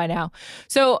figured out by now.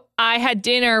 So I had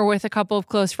dinner with a couple of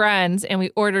close friends, and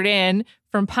we ordered in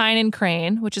from Pine and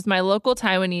Crane, which is my local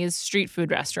Taiwanese street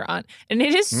food restaurant. And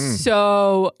it is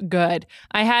so good.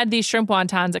 I had these shrimp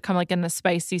wontons that come like in the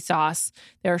spicy sauce.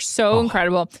 They're so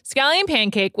incredible. Scallion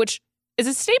pancake, which is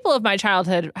a staple of my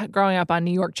childhood growing up on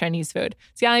New York Chinese food.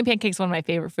 Scallion pancake is one of my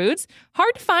favorite foods.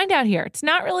 Hard to find out here. It's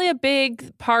not really a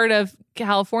big part of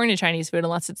California Chinese food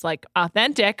unless it's like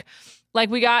authentic. I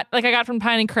got from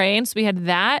Pine and Crane, so we had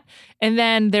that. And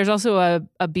then there's also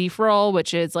a beef roll,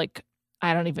 which is like,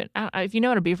 if you know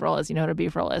what a beef roll is, you know what a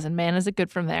beef roll is. And man, is it good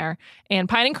from there. And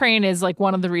Pine and Crane is like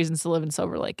one of the reasons to live in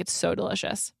Silver Lake. It's so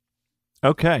delicious.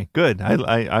 Okay, good.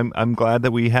 I'm glad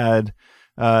that we had...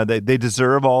 They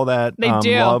deserve all that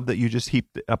love that you just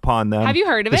heaped upon them. Have you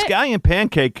heard of it? The scallion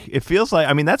pancake, it feels like,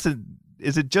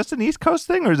 is it just an East Coast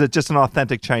thing or is it just an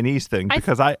authentic Chinese thing?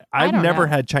 Because I've never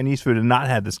had Chinese food and not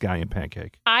had the scallion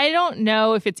pancake. I don't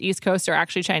know if it's East Coast or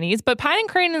actually Chinese, but Pine and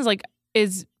Crane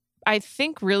is I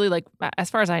think really like, as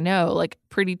far as I know, like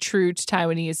pretty true to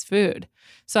Taiwanese food.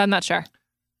 So I'm not sure.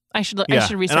 I should research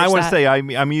that. And I want to say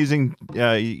I'm using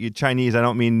Chinese. I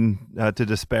don't mean to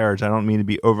disparage. I don't mean to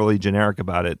be overly generic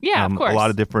about it. Yeah, of course. A lot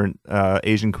of different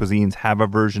Asian cuisines have a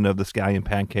version of the scallion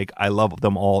pancake. I love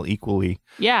them all equally.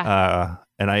 Yeah.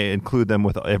 And I include them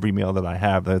with every meal that I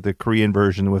have. The Korean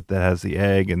version that has the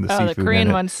egg and the seafood. The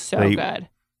Korean one's so good.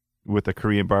 With the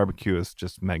Korean barbecue is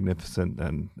just magnificent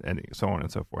and so on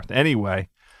and so forth. Anyway.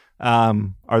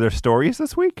 Are there stories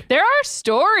this week? There are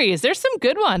stories. There's some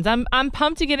good ones. I'm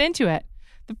pumped to get into it.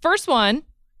 The first one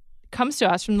comes to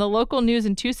us from the local news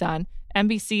in Tucson,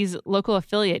 NBC's local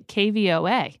affiliate,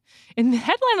 KVOA. And the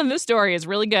headline on this story is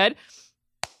really good.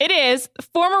 It is,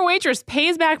 former waitress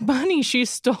pays back money she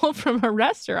stole from a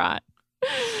restaurant.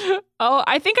 Oh,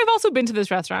 I think I've also been to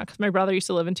this restaurant because my brother used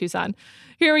to live in Tucson.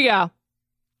 Here we go.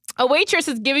 A waitress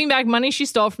is giving back money she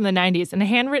stole from the 90s. In a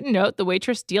handwritten note, the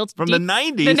waitress deals... From the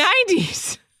 90s? The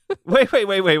 90s.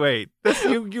 Wait.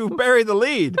 You buried the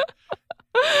lead.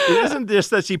 It isn't just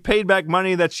that she paid back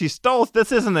money that she stole.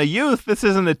 This isn't a youth. This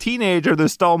isn't a teenager that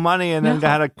stole money and then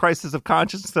had a crisis of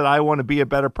conscience that I want to be a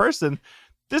better person.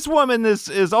 This woman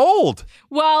is old.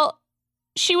 Well,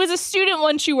 she was a student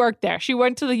when she worked there. She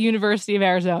went to the University of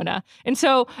Arizona. And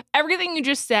so everything you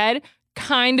just said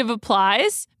kind of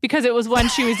applies because it was when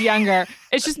she was younger.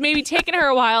 It's just maybe taken her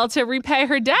a while to repay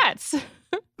her debts.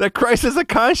 That crisis of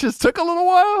conscience took a little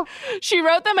while. She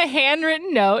wrote them a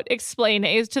handwritten note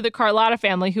explaining it to the Carlotta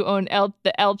family who owned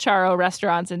the El Charro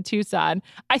restaurants in Tucson.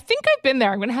 I think I've been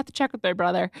there. I'm going to have to check with my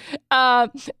brother.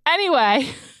 Anyway,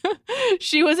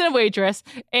 she was a waitress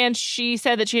and she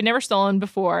said that she had never stolen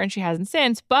before and she hasn't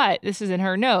since, but this is in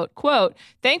her note, quote,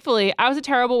 "Thankfully, I was a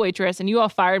terrible waitress and you all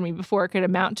fired me before it could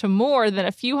amount to more than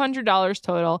a few $100s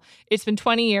total. It's been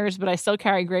 20 years, but I still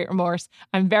carry great remorse.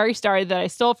 I'm very sorry that I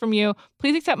stole from you.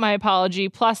 Please accept my apology,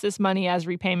 plus this money as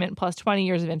repayment, plus 20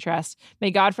 years of interest. May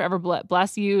God forever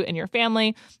bless you and your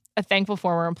family. A thankful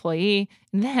former employee."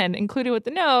 And then included with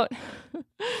the note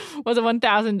was a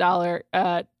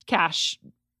 $1,000 cash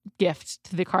gift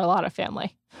to the Carlotta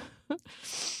family.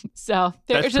 So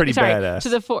that's pretty badass.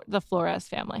 To the Flores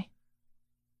family.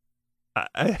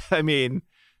 I mean,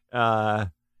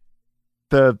 the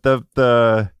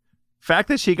fact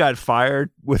that she got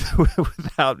fired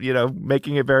without,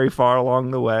 making it very far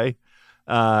along the way,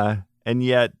 and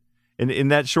yet in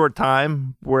that short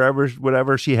time,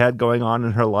 whatever she had going on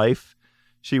in her life,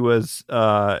 she was,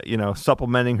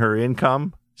 supplementing her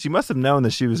income. She must have known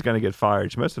that she was going to get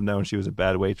fired. She must have known she was a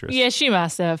bad waitress. Yeah, she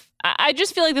must have. I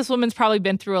just feel like this woman's probably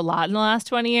been through a lot in the last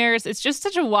 20 years. It's just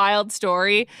such a wild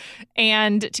story.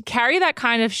 And to carry that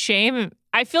kind of shame,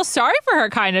 I feel sorry for her,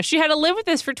 kind of. She had to live with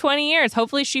this for 20 years.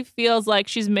 Hopefully she feels like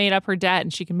she's made up her debt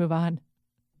and she can move on.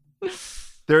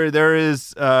 There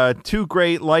is 2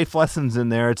 great life lessons in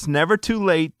there. It's never too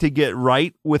late to get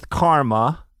right with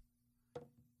karma,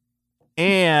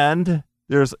 and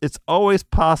it's always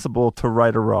possible to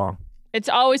right a wrong. It's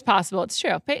always possible. It's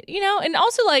true. But, and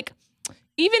also like,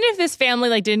 even if this family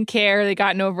like didn't care, they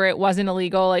gotten over it, wasn't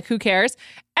illegal, like who cares?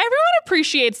 Everyone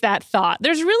appreciates that thought.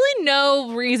 There's really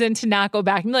no reason to not go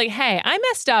back and be like, hey, I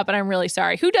messed up and I'm really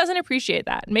sorry. Who doesn't appreciate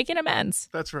that? Making amends.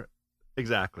 That's right.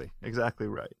 Exactly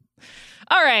right.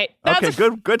 All right. That's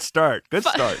good start. Good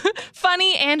start.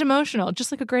 Funny and emotional,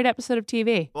 just like a great episode of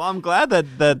TV. Well, I'm glad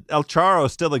that El Charro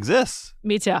still exists.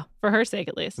 Me too, for her sake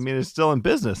at least. I mean, it's still in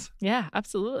business. Yeah,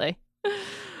 absolutely.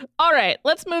 All right,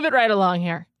 let's move it right along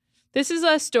here. This is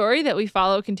a story that we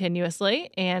follow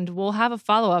continuously, and we'll have a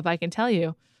follow-up, I can tell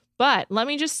you. But let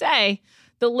me just say,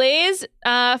 the Lay's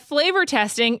flavor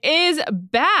testing is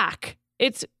back.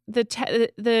 It's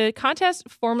the contest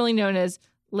formerly known as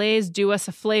Lay's Do Us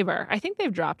a Flavor. I think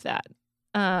they've dropped that.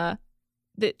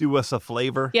 Do Us a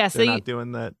Flavor? Yes. They're not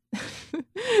doing that?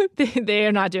 They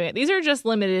are not doing it. These are just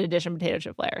limited edition potato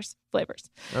chip flavors.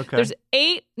 Okay. There's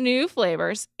 8 new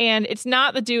flavors, and it's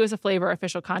not the Do Us a Flavor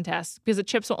official contest because the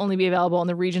chips will only be available in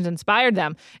the regions inspired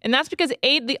them. And that's because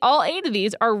all 8 of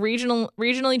these are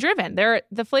regionally driven.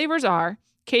 The flavors are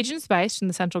Cajun spice from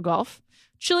the Central Gulf,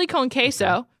 chili con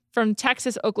queso from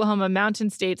Texas, Oklahoma, Mountain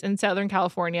States, and Southern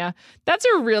California. That's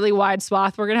a really wide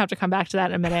swath. We're going to have to come back to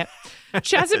that in a minute.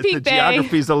 Chesapeake Bay. The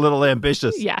geography's a little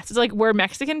ambitious. Yes. It's like where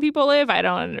Mexican people live. I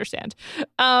don't understand.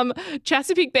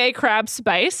 Chesapeake Bay crab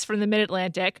spice from the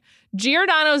Mid-Atlantic.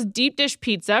 Giordano's deep dish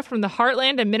pizza from the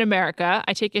Heartland and Mid-America.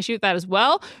 I take issue with that as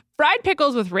well. Fried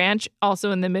pickles with ranch,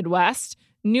 also in the Midwest.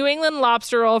 New England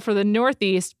lobster roll for the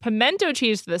Northeast. Pimento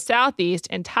cheese for the Southeast.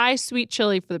 And Thai sweet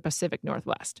chili for the Pacific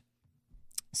Northwest.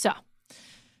 So,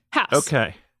 House.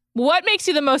 Okay. What makes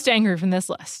you the most angry from this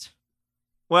list?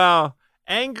 Well,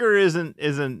 anger isn't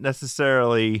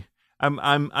necessarily.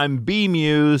 I'm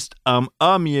bemused, I'm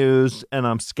amused, and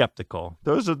I'm skeptical.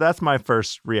 That's my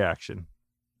first reaction.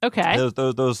 Okay.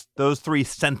 Those 3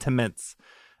 sentiments.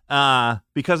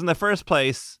 Because in the first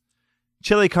place,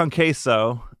 chili con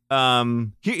queso.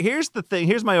 Here's the thing.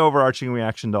 Here's my overarching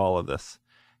reaction to all of this.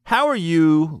 How are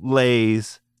you,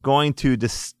 Lay's, going to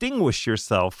distinguish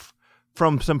yourself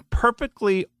from some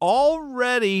perfectly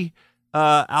already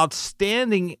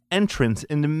outstanding entrants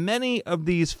into many of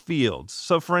these fields?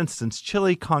 So, for instance,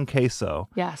 chili con queso.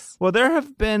 Yes. Well, there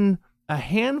have been a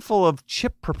handful of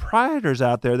chip proprietors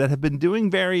out there that have been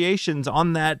doing variations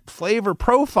on that flavor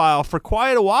profile for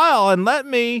quite a while. And let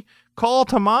me call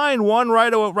to mind one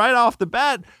right off the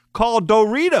bat called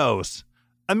Doritos.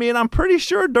 I mean, I'm pretty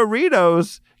sure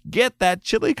Doritos get that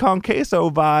chili con queso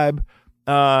vibe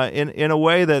in a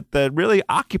way that really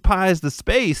occupies the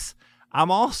space.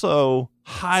 I'm also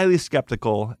highly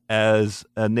skeptical as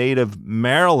a native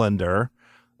Marylander,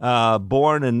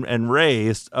 born and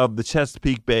raised of the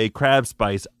Chesapeake Bay crab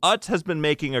spice. Utz has been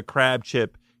making a crab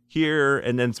chip here,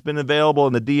 and then it's been available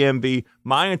in the DMV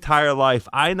my entire life.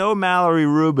 I know Mallory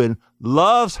Rubin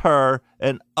loves her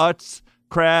an Utz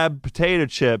crab potato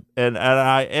chip, and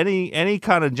I any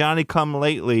kind of Johnny come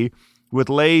lately with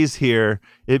Lay's here,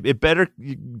 it better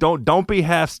don't be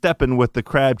half stepping with the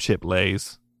crab chip,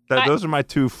 Lay's. Those are my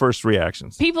 2 first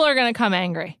reactions. People are going to come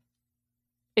angry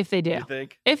if they do. You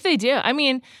think? If they do. I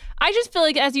mean, I just feel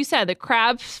like, as you said, the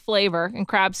crab flavor and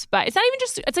crab spice, it's not even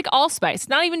just, it's like allspice. It's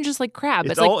not even just like crab.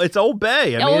 It's Old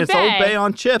Bay. I mean, it's Old Bay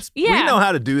on chips. Yeah. We know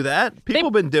how to do that. People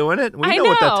have been doing it. We know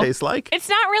what that tastes like. It's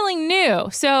not really new.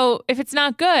 So if it's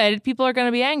not good, people are going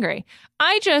to be angry.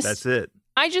 That's it.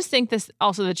 I just think this,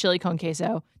 also the chili con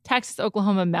queso, Texas,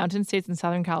 Oklahoma, Mountain States, and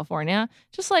Southern California,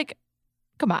 just like,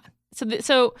 come on. So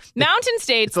Mountain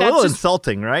States. It's a little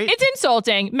insulting, right? It's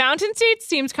insulting. Mountain States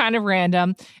seems kind of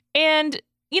random. And,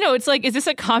 it's like, is this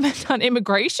a comment on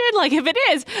immigration? Like, if it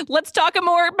is, let's talk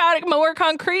about it more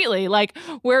concretely. Like,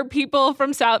 where people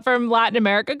from Latin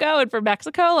America go and from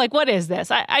Mexico. Like, what is this?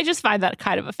 I just find that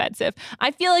kind of offensive.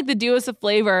 I feel like the Do Us a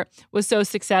Flavor was so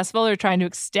successful. They're trying to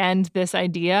extend this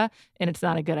idea, and it's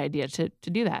not a good idea to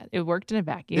do that. It worked in a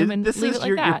vacuum,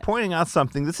 You're pointing out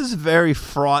something. This is a very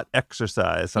fraught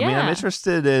exercise. I mean, I'm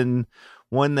interested in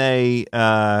when they,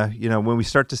 when we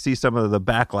start to see some of the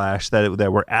backlash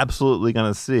that we're absolutely going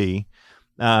to see,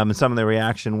 and some of the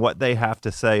reaction, what they have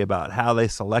to say about how they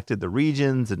selected the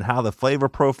regions and how the flavor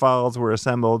profiles were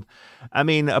assembled. I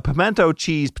mean, a pimento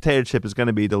cheese potato chip is going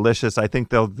to be delicious. I think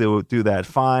they'll do that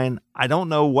fine. I don't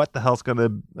know what the hell's going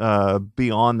to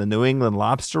be on the New England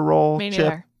lobster roll Me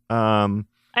chip. And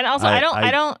also,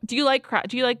 I don't. Do you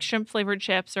like shrimp flavored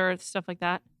chips or stuff like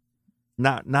that?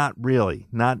 Not really.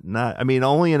 Not. I mean,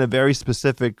 only in a very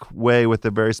specific way with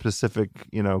a very specific,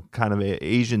 kind of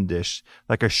Asian dish,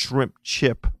 like a shrimp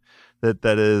chip,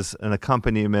 that is an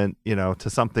accompaniment, to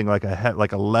something like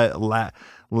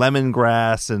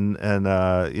lemongrass and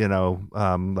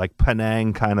like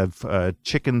Penang kind of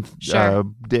chicken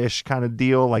dish kind of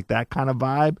deal, like that kind of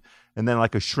vibe, and then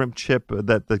like a shrimp chip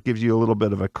that gives you a little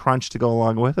bit of a crunch to go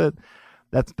along with it.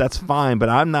 That's fine, but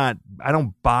I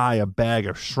don't buy a bag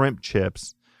of shrimp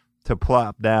chips to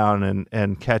plop down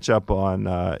and catch up on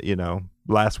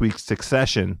last week's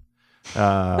Succession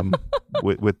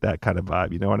with that kind of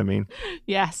vibe. You know what I mean?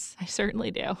 Yes, I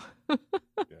certainly do.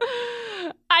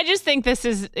 I just think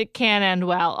it can end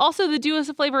well. Also, the duos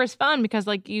of flavor is fun because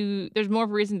there's more of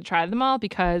a reason to try them all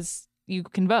because you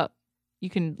can vote. You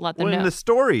can let them know. And the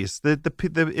stories, the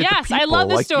yes, people, I love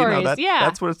the stories.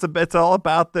 That's what it's all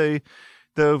about. The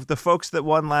folks that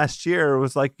won last year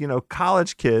was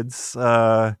college kids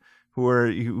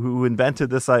who invented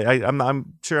this.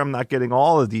 I'm sure I'm not getting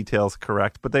all the details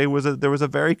correct, but there was a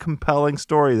very compelling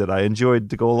story that I enjoyed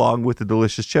to go along with the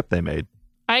delicious chip they made.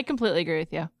 I completely agree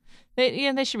with you.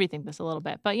 They should rethink this a little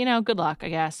bit, but good luck, I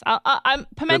guess. I'm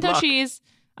pimento cheese.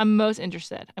 I'm most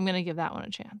interested. I'm gonna give that one a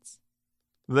chance.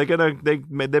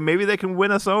 Maybe they can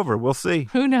win us over. We'll see.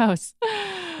 Who knows?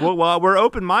 Well, we're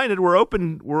open-minded. We're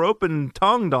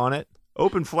open-tongued on it.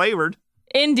 Open-flavored.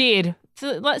 Indeed.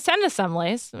 So send us some,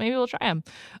 Lace. Maybe we'll try them.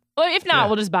 Well, if not,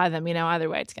 we'll just buy them. Either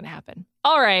way, it's going to happen.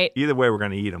 All right. Either way, we're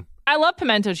going to eat them. I love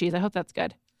pimento cheese. I hope that's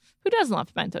good. Who doesn't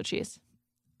love pimento cheese?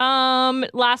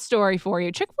 Last story for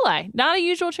you. Chick-fil-A. Not a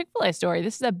usual Chick-fil-A story.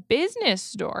 This is a business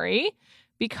story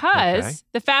because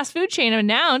the fast food chain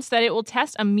announced that it will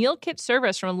test a meal kit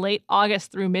service from late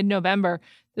August through mid-November.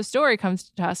 The story comes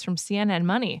to us from CNN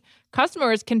Money.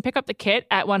 Customers can pick up the kit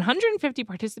at 150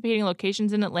 participating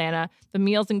locations in Atlanta. The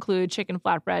meals include chicken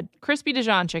flatbread, crispy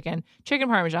Dijon chicken, chicken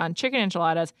parmesan, chicken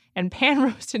enchiladas, and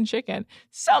pan-roasted chicken.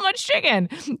 So much chicken!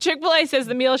 Chick-fil-A says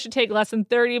the meal should take less than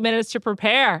 30 minutes to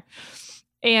prepare.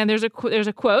 And there's a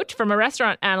quote from a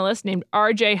restaurant analyst named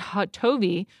RJ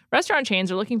Hatovi. Restaurant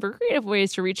chains are looking for creative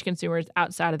ways to reach consumers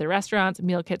outside of their restaurants.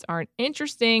 Meal kits are an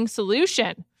interesting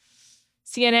solution.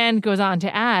 CNN goes on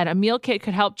to add, a meal kit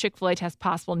could help Chick-fil-A test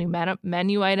possible new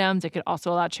menu items. It could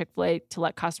also allow Chick-fil-A to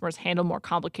let customers handle more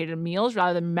complicated meals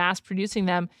rather than mass producing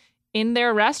them in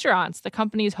their restaurants. The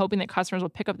company is hoping that customers will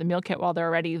pick up the meal kit while they're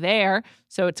already there.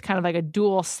 So it's kind of like a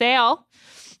dual sale.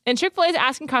 And Chick-fil-A is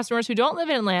asking customers who don't live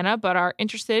in Atlanta but are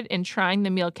interested in trying the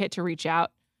meal kit to reach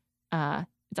out.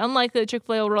 It's unlikely that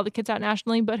Chick-fil-A will roll the kits out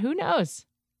nationally, but who knows?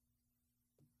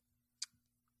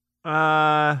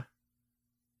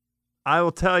 I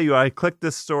will tell you, I clicked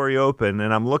this story open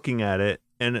and I'm looking at it,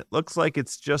 and it looks like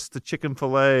it's just the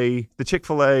Chick-fil-A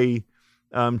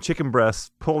chicken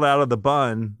breast pulled out of the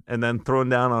bun and then thrown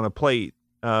down on a plate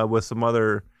with some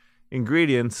other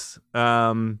ingredients.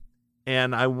 And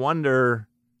I wonder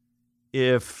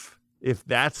if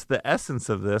that's the essence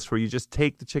of this, where you just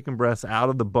take the chicken breast out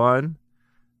of the bun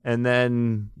and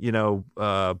then,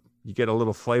 you get a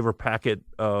little flavor packet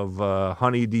of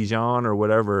honey Dijon or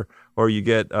whatever, or you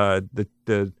get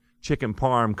the chicken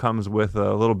parm comes with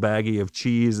a little baggie of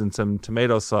cheese and some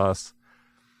tomato sauce.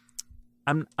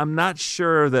 I'm not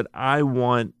sure that I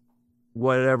want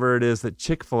whatever it is that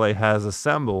Chick-fil-A has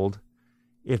assembled,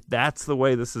 if that's the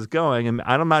way this is going. And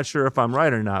I'm not sure if I'm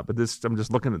right or not, but I'm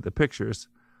just looking at the pictures.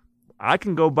 I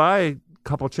can go buy a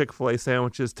couple Chick-fil-A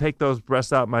sandwiches, take those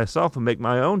breasts out myself, and make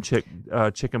my own chicken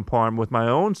parm with my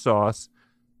own sauce,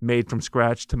 made from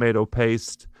scratch, tomato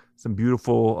paste, some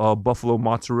beautiful buffalo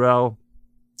mozzarella,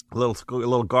 a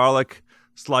little garlic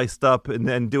sliced up, and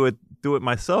then do it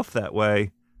myself that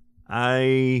way.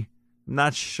 I'm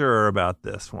not sure about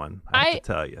this one, I have to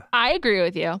tell you. I agree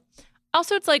with you.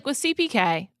 Also, it's like with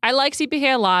CPK. I like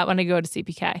CPK a lot when I go to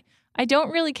CPK. I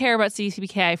don't really care about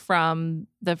CPK from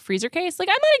the freezer case. I'm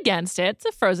not against it. It's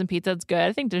a frozen pizza. It's good.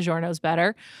 I think DiGiorno's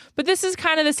better. But this is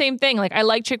kind of the same thing. I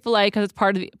like Chick-fil-A because it's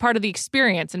part of the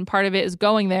experience, and part of it is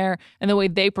going there and the way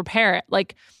they prepare it.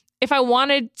 If I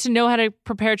wanted to know how to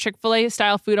prepare Chick-fil-A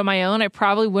style food on my own, I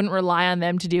probably wouldn't rely on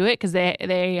them to do it because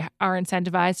they are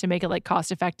incentivized to make it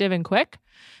cost effective and quick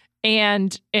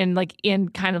and in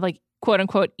kind of quote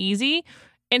unquote easy.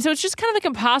 And so it's just kind of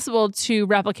impossible to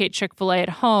replicate Chick-fil-A at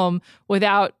home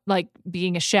without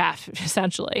being a chef,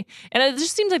 essentially. And it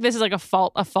just seems like this is a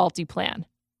faulty plan.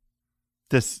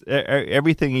 This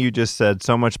everything you just said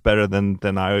so much better than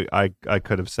I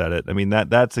could have said it. I mean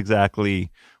that's exactly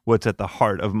what's at the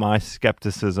heart of my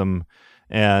skepticism,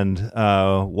 and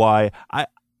why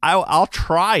I'll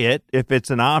try it if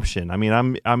it's an option. I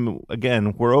mean, I'm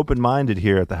again, we're open-minded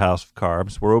here at the House of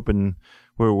Carbs. We're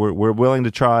we're willing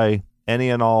to try any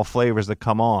and all flavors that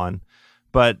come on.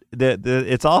 But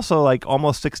it's also like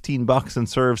almost $16 and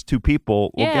serves 2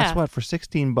 people. Well, guess what? For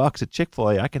 $16 at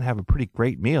Chick-fil-A, I can have a pretty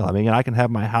great meal. I mean, I can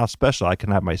have my house special. I can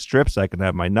have my strips. I can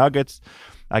have my nuggets.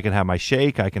 I can have my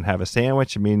shake. I can have a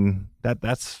sandwich. I mean,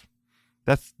 that's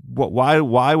what.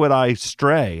 Why would I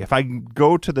stray? If I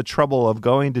go to the trouble of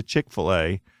going to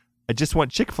Chick-fil-A, I just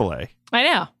want Chick-fil-A. I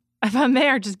know. If I'm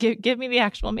there, just give me the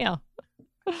actual meal.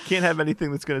 Can't have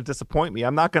anything that's going to disappoint me.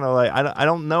 I'm not going to I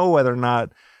don't know whether or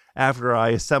not after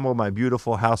I assemble my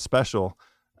beautiful house special,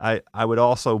 I would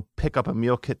also pick up a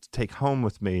meal kit to take home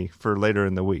with me for later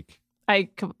in the week.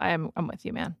 I'm with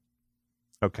you, man.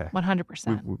 Okay.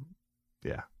 100%.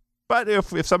 Yeah. But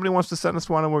if somebody wants to send us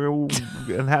one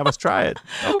and have us try it,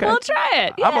 okay. We'll try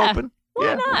it. Yeah. I'm open.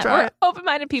 Why not? We're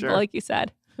open-minded people, like you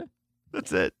said.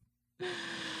 That's it.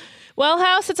 Well,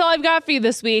 House, that's all I've got for you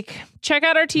this week. Check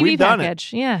out our TV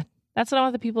package. Yeah. That's what I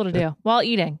want the people to do while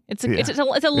eating. It's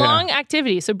a long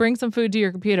activity, so bring some food to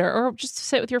your computer or just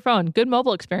sit with your phone. Good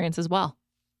mobile experience as well.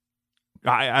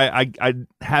 I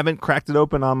haven't cracked it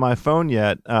open on my phone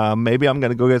yet. Maybe I'm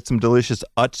going to go get some delicious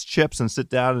Utz chips and sit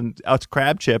down and Utz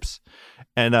crab chips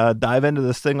and dive into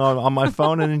this thing on my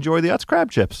phone and enjoy the Utz crab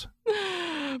chips.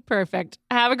 Perfect.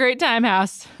 Have a great time,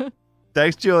 House.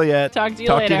 Thanks, Juliet. Talk to you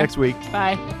later. Talk to you next week.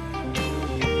 Bye.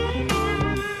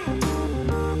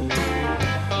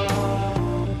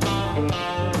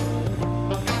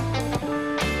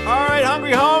 All right,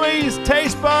 hungry homies,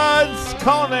 taste buds,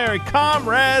 culinary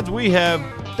comrades, we have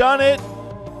done it.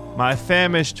 My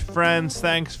famished friends,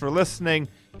 thanks for listening.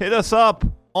 Hit us up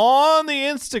on the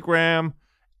Instagram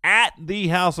at The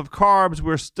House of Carbs.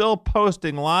 We're still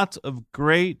posting lots of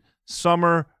great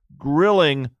summer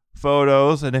grilling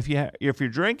photos. And if you're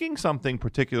drinking something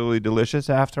particularly delicious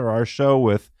after our show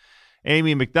with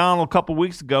Amy McDonald a couple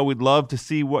weeks ago, we'd love to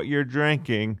see what you're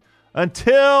drinking.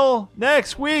 Until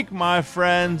next week, my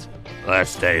friends, let's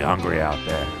stay hungry out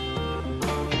there.